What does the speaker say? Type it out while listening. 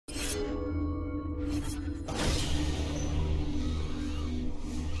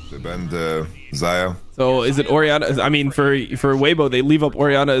bend Zaya. So is it Orianna? I mean, for Weibo, they leave up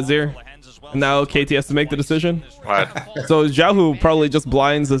Orianna Azir. And now KT has to make the decision. Right. So Xiaohu probably just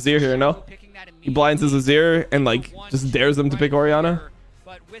blinds Azir here, no? He blinds his Azir and like just dares them to pick Orianna?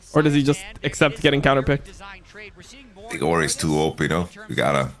 Or does he just accept getting counterpicked? I think Ori is too OP, you know? You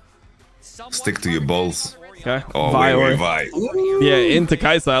gotta stick to your balls. Okay. Oh, Vi wait, Ori. Vi. Yeah, into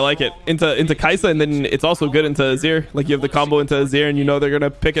Kaisa, I like it. Into Kaisa, and then it's also good into Azir. Like you have the combo into Azir, and you know they're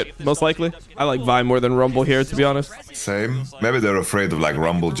gonna pick it most likely. I like Vi more than Rumble here, to be honest. Same. Maybe they're afraid of like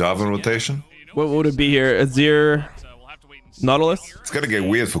Rumble Java rotation. What would it be here? Azir, Nautilus? It's gonna get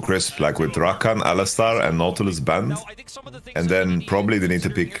weird for Crisp, like with Rakan, Alistar, and Nautilus banned. And then probably they need to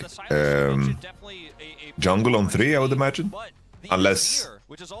pick jungle on 3, I would imagine. Unless,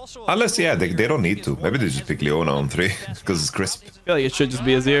 yeah, they don't need to. Maybe they just pick Leona on 3 because it's Crisp. I feel like it should just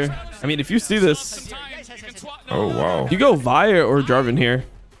be Azir. I mean, if you see this, Oh, wow. you go Vi or Jarvan here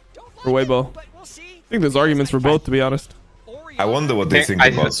for Weibo. I think there's arguments for both, to be honest. I wonder what they think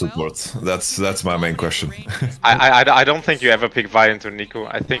about support. That's my main question. I don't think you ever pick Vi into Nico.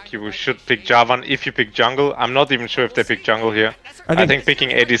 I think you should pick Jarvan if you pick jungle. I'm not even sure if they pick jungle here. I think picking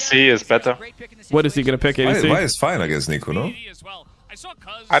ADC is better. What is he gonna pick? ADC? Vi is fine against Nico, no?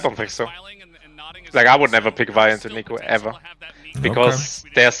 I don't think so. Like, I would never pick Vi into Nico ever. Because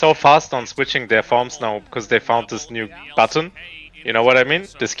they're so fast on switching their forms now because they found this new button. You know what I mean?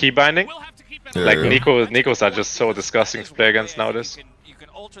 This key binding. Yeah, like yeah. Nikos are just so disgusting to play against nowadays.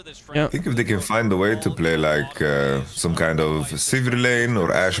 Yeah. I think if they can find a way to play like some kind of Sivir lane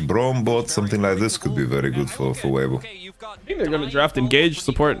or Ashe Braum bot, something like this could be very good for Weibo. I think they're gonna draft Engage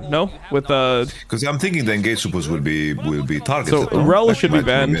support, no? With Because I'm thinking the Engage supports will be targeted. so Rel should be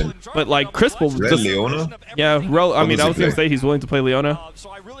banned, but like Crisp will just Leona? yeah, Rel. I mean, I was gonna play? say he's willing to play Leona.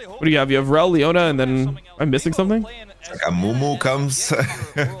 What do you have? You have Rel, Leona, and then I'm missing something. A Mumu comes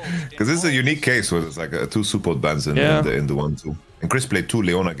because this is a unique case where there's like 2 support bans in the 1-2. And Chris played 2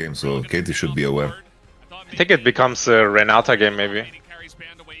 Leona games, so Katie should be aware. I think it becomes a Renata game maybe.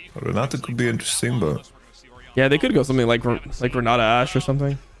 Renata could be interesting, but Yeah, they could go something like Renata Ashe or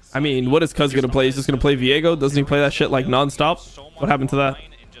something. I mean, what is Cuz gonna play? He's just gonna play Viego? Doesn't he play that shit like non-stop? What happened to that?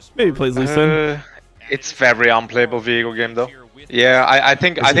 Maybe he plays Lee Sin. It's very unplayable Viego game though. Yeah, I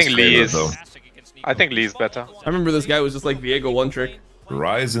think Lee is. I think Lee is better. I remember this guy was just like Viego one trick.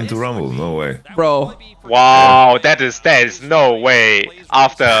 Rise into Rumble, no way. Bro. Wow, that is no way.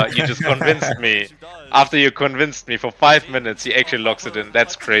 After you just convinced me. After you convinced me for 5 minutes, he actually locks it in.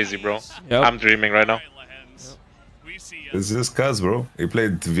 That's crazy, bro. Yep. I'm dreaming right now. This is Kaz, bro. He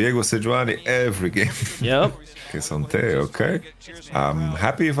played Viego Sejuani every game. Yep. Sante, okay. I'm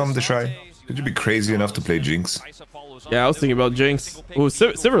happy if I'm the shy. Could you be crazy enough to play Jinx? Yeah, I was thinking about Jinx. Ooh,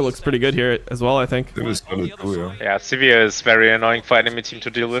 Sivir looks pretty good here as well, I think. It was good too, yeah. Yeah, Sivir is very annoying for enemy team to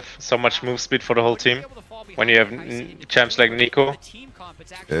deal with. So much move speed for the whole team. When you have champs like Nico.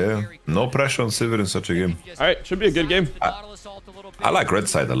 Yeah, no pressure on Sivir in such a game. Alright, should be a good game. I like red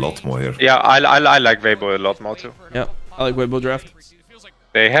side a lot more here. Yeah, I like Weibo a lot more too. Yeah, I like Weibo draft.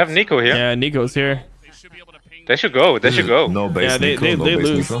 They have Nico here. Yeah, Nico's here. They should go. They should go. No base Yeah, they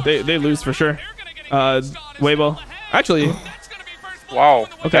lose. Nico. They lose for sure. Weibo. Actually, Wow.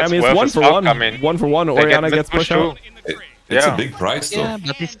 okay, I mean, it's 1 for 1. 1 for 1. Orianna gets pushed out. It's a big price though. Yeah,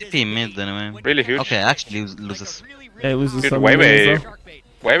 but it's TP mid anyway. Really huge. Okay, actually loses. Yeah, he loses Dude, some minions, though.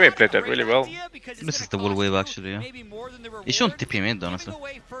 Weiwei played that really well. This is the wall wave actually, yeah. He shouldn't TP mid, honestly.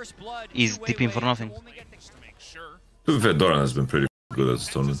 He's TPing for nothing. To be fair, Doran has been pretty good at this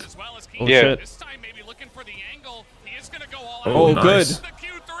tournament. Oh, Yeah. shit. Oh, Oh, nice. good.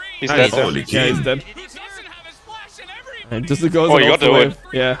 He's Nice. dead. Holy Yeah, he's king. dead. And just goes Oh, and you got ults the the wave.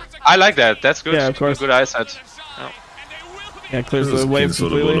 wave. Yeah. I like that. That's good. Yeah, of course. Good eyesight. Yeah, clears This is the wave King Solo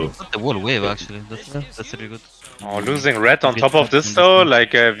completely. Bolo. Not the wall wave actually. That's really good. Oh, losing red on top of this though,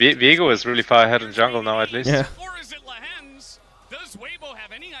 like Viego is really far ahead in jungle now at least. Yeah.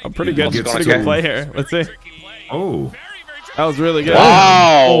 Oh, pretty good. Gets Pretty to- good play here. Let's see. Oh, That was really good.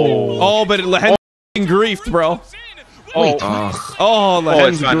 Wow! Oh, but Lehen griefed, bro. Oh, ugh. Oh, it's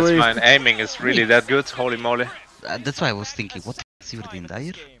Lehen's fine, it's griefed. fine. Aiming is really that good, holy moly. That's why I was thinking, what the f is Sivir didn't die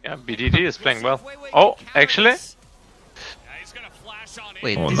here? Yeah, BDD is playing well. Oh, actually?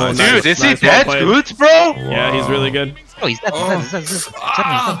 Wait, Oh, this nice. is... Dude, is he Nice, well that played. good, bro? Yeah, he's really good. Oh, he's dead, he's dead.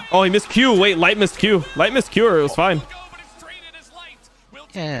 Charming, he's dead. Oh, he missed Q. Wait, Light missed Q. Light missed Q, or it was fine.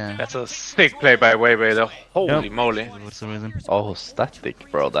 Yeah. That's a sick play by Weiwei though. Holy Yep. moly. For some reason. Oh, static,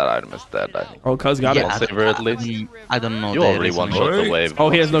 bro. That item is dead, I think. Oh, Cuz got Yeah, it. Sivir at least. I don't know. You the already reason. one-shot the wave. Oh,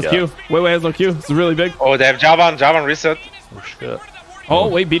 he has no once Q. Wait, has no Q. It's really big. Oh, they have Javan reset. Oh, shit. Oh,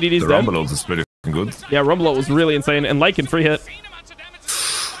 wait, BDD's The dead. Rumble ult is pretty good. Yeah, Rumble was really insane. And Lycan free hit.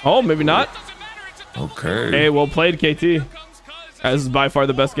 Oh, maybe not. Okay. Hey, well played, KT. This is by far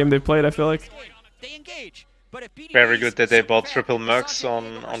the best game they've played, I feel like. Very good that they bought triple mercs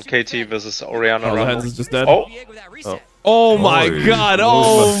on KT versus Oriana. Oh, the Rumble. Hens is just dead. Oh, Oh my god.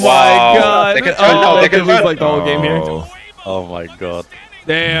 Oh my Wow. god. They can turn Oh, now, they they could can lose turn. like the whole game here. Oh my god.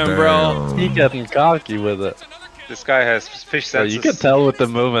 Damn, bro. He getting cocky with it. this guy has fish So senses. you could tell with the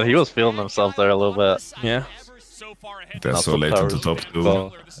movement, he was feeling himself there a little bit. Yeah. They're Not so late into towers. top 2.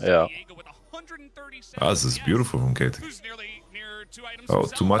 Well, yeah. Oh, this is beautiful from Katie. Oh,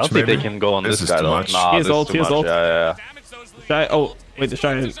 too much I don't think maybe? they can go on this is guy too though. much. Nah, He has this is ult, too he has much. ult. Yeah. Shy. Oh, wait, the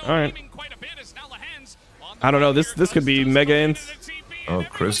Shy is. Alright. I don't know. This could be mega int. Oh,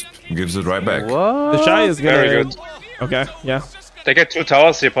 Crisp gives it right back. What? The Shy is gonna. Very good. Okay, yeah. They get 2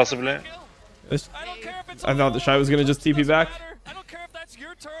 towers here possibly. I thought the Shy was gonna just TP back.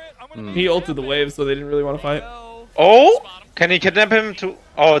 He ulted the wave, so they didn't really want to fight. Oh, can he kidnap him to?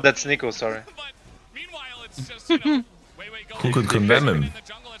 Oh, that's Nico. Sorry. Who could condemn him?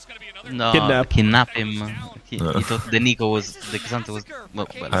 No, Kidnap. him. He thought the Nico was the Xante was. Well,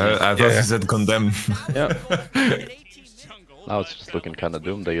 I thought he said condemn. Yeah. Now it's just looking kind of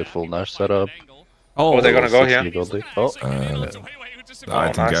doomed. They get full Nash setup. Oh, they're gonna go here. Oh, The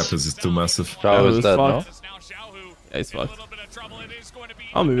item nice. gap is too massive. Shao is who's dead, no? fucked? Yeah, he's fucked.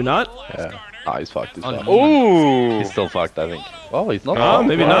 Oh, maybe not. Yeah. Nah, he's fucked. He's fucked. Ooh. He's still fucked, I think. Oh, he's not. Oh,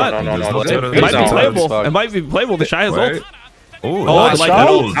 maybe no, not. no, no, no, There's no. It might be No. playable. Fuck. It might be playable. The Shy has Wait. ult. Oh, Oh, I nice like that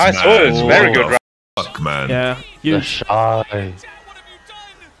ult, ult. Nice man. ult, very good. Fuck, man. Yeah, The huge. Shy.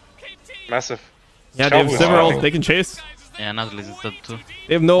 Massive. Yeah, they have Shao is Sivir ult. fine. They can chase. yeah, Nautilus is dead too.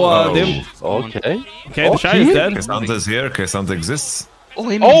 They have no. Oh. They have, Okay. okay, the Shy is dead. Kesanta is here. Kesanta exists. Oh,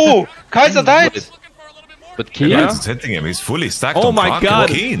 Amy. Oh, Kaiser died. But Keen? Yeah. It's hitting him. He's fully stacked Oh on my Park god.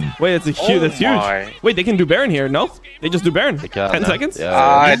 and Keen. Wait, it's a huge. That's huge. my. Wait, they can do Baron here. No, they just do Baron. They can, 10 yeah. seconds. Yeah,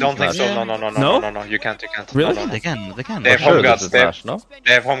 I yeah. don't think so. Yeah. No. No? No. You can't. Really? No, no, no. They can. They can. They have Sure, home this guards. is They have, Nash, no?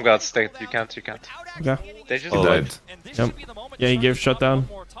 they have home guards. You can't. Okay. They just Oh, Dead. Yep. Yeah, he gave shutdown.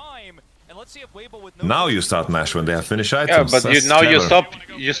 Now you start Nash when they have finished Yeah, items. but That's now clever.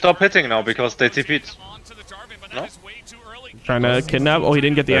 you stop hitting now because they TP'd. No? Trying to kidnap. Oh, he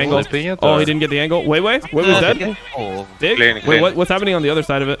didn't get the They're angle. flipping it, Oh, or- he didn't get the angle. Wait, was dead. Oh, Dig. Clean, Wait, clean. what's happening on the other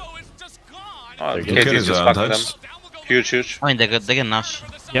side of it? Oh, They're Look at KT's his just fucking them. untouched. Huge. I mean, they can Nash.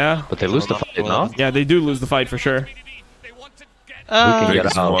 Yeah. But they lose the fight now. Yeah, they do lose the fight for sure. can get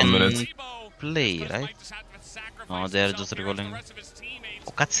Biggest out. 1 minute. Play, right? Oh, they're just recalling.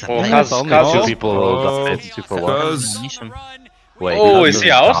 Oh, Katsa. Oh, nice. Kaz- Only Kaz- two people Oh, died. 2 for 1. Because Mission. Wait, Oh, Kaz is he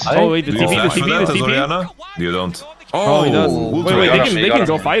doesn't out? die? Oh, wait, the do you TP, the flash for TP, that the as TP. Oriana? You don't. Oh, he does. Ultra. Wait, got him, they he can got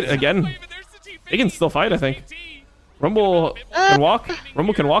go him. fight again. They can still fight, I think. Rumble can walk.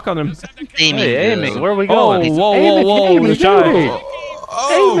 Rumble can walk on him. Aiming. Hey, aiming, where are we Oh, going? whoa, the Shy.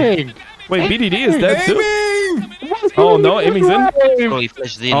 Oh! Aiming! Wait, BDD is dead too. Aiming! Oh no, aiming's in. Oh, he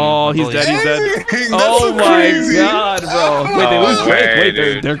flashed in. Oh, he's Boys. dead. He's dead. Aiming, Oh that's my crazy. god, bro. Wait, they No lose Drake. way, Wait,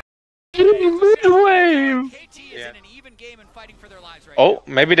 dude. they're Mid-wave! Oh,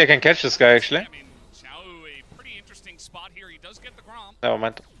 maybe they can catch this guy actually. Never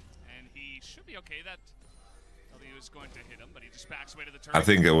mind. I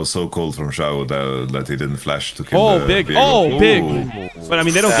think it was so cold from Shao that he didn't flash to kill oh the big. Viego. Oh big. Ooh. But I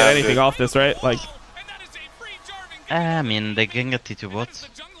mean, they don't get Yeah, anything dude. off this, right? Like, I mean, they can get T2 bots.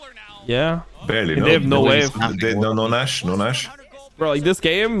 yeah. Barely. And they have no wave. No Nash. No Nash. Bro, like this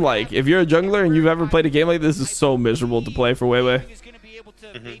game, like if you're a jungler and you've ever played a game like this, is so miserable to play for Weiwei.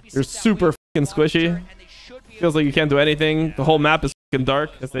 You're super fucking squishy. Feels like you can't do anything. The whole map is fucking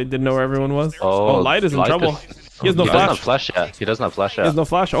dark because they didn't know where everyone was. Oh, Light is in trouble. He has no He doesn't have flash. flash yet. He doesn't have flash He yet. has no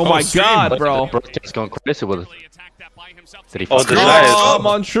flash. Oh my stream. god, bro. Broadcast going crazy with it. Did he Oh, fuck the it? Shy is- Oh, I'm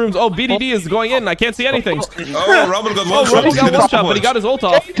on shrooms. Oh, BDD is going in. I can't see anything. Oh, Rumble got one Oh, shot. Rumble He got didn't one shot, but he much. got his ult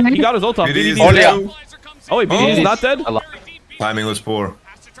off. He got his ult off. BDD is BDD is dead. dead. Oh wait, BDD is not dead. Timing was poor.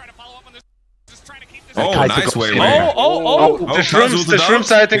 Kaiser Oh, nice goes way. in. Oh. The Oh, shrooms Kaz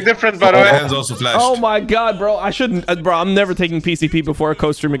ulted are acting different by the Oh, way. hands also flashed. Oh my god, bro. I shouldn't. Bro, I'm never taking PCP before a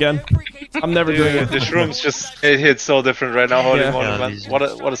co-stream again. I'm never doing Dude, it. the shrooms just it hits so different right now. Holy Yeah. moly, Yeah, man. these-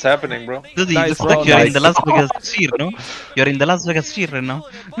 What is happening, bro? Dude, you Nice, just bro, like you're in nice. the Las Vegas Sphere, no? You're in the Las Vegas Sphere right now.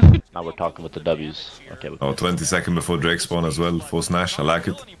 Now we're talking with the W's. Okay. Oh, 20 seconds before Drake spawn as well. Force Nash. I like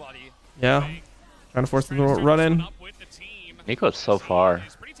it. Yeah. Trying to force them to run in. Nico is so far.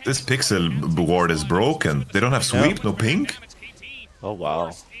 This pixel ward is broken. They don't have sweep, no pink. Oh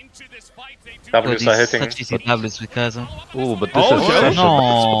wow. W's are hitting. Such easy W's with Kaiser. Ooh, but this Oh, is shit.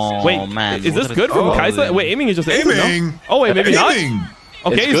 No, Wait, man. is this what good a- from Oh. Kaiser? Wait, aiming is just aiming, no? Aiming. Oh wait, maybe not. Aiming.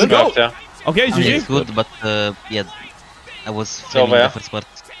 Okay, It's it's a good. go. Yeah. Okay, I mean, it's GG. good, but yeah, I was over, failing yeah. the first part.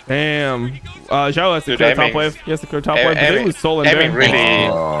 Damn. Zhao has to clear top wave. He has to clear top wave, but they lose soul in aiming there.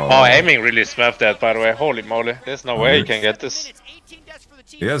 really, aiming really smurfed that, by the way. Holy moly. There's no way he can get this.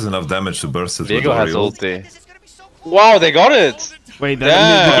 He has enough damage to burst it. Diego has ulti. Wow, they got it! Wait, the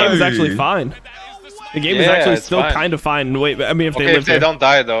game is actually fine. The game is actually still kind of fine. Wait, I mean, if they live if they don't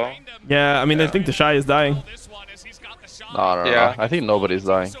die, though. Yeah, I mean, I think the Shy is dying. No. I think nobody's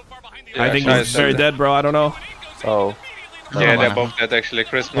dying. I think he's very dead, bro. I don't know. Oh. Yeah, they're both dead, actually.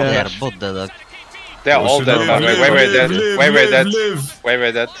 Chris, They are both dead. They're all dead, by the way. Way dead.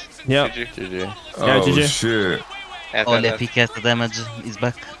 Way dead. Yeah. GG. Yeah, GG. Shit. Only if he casts the damage is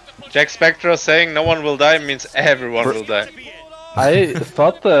back. Jack Spectra saying no one will die means everyone will die. I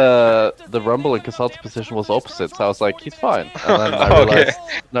thought the Rumble in Casal's position was opposite, so I was like, he's fine. And then I realized,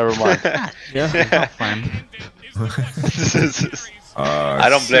 never mind. Yeah, fine. I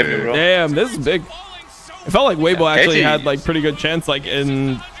don't blame you, bro. Damn, this is big. It felt like Weibo actually had like pretty good chance like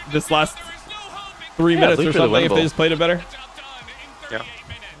in this last 3 minutes or something if they just played it better. Yeah.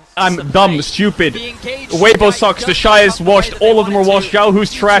 I'm dumb, stupid. Weibo sucks, the Shy is washed, all of them are washed. Zhao,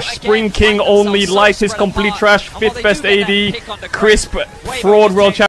 who's trash, Spring King only, Light is complete trash, 5th best AD, Crisp, fraud world champion.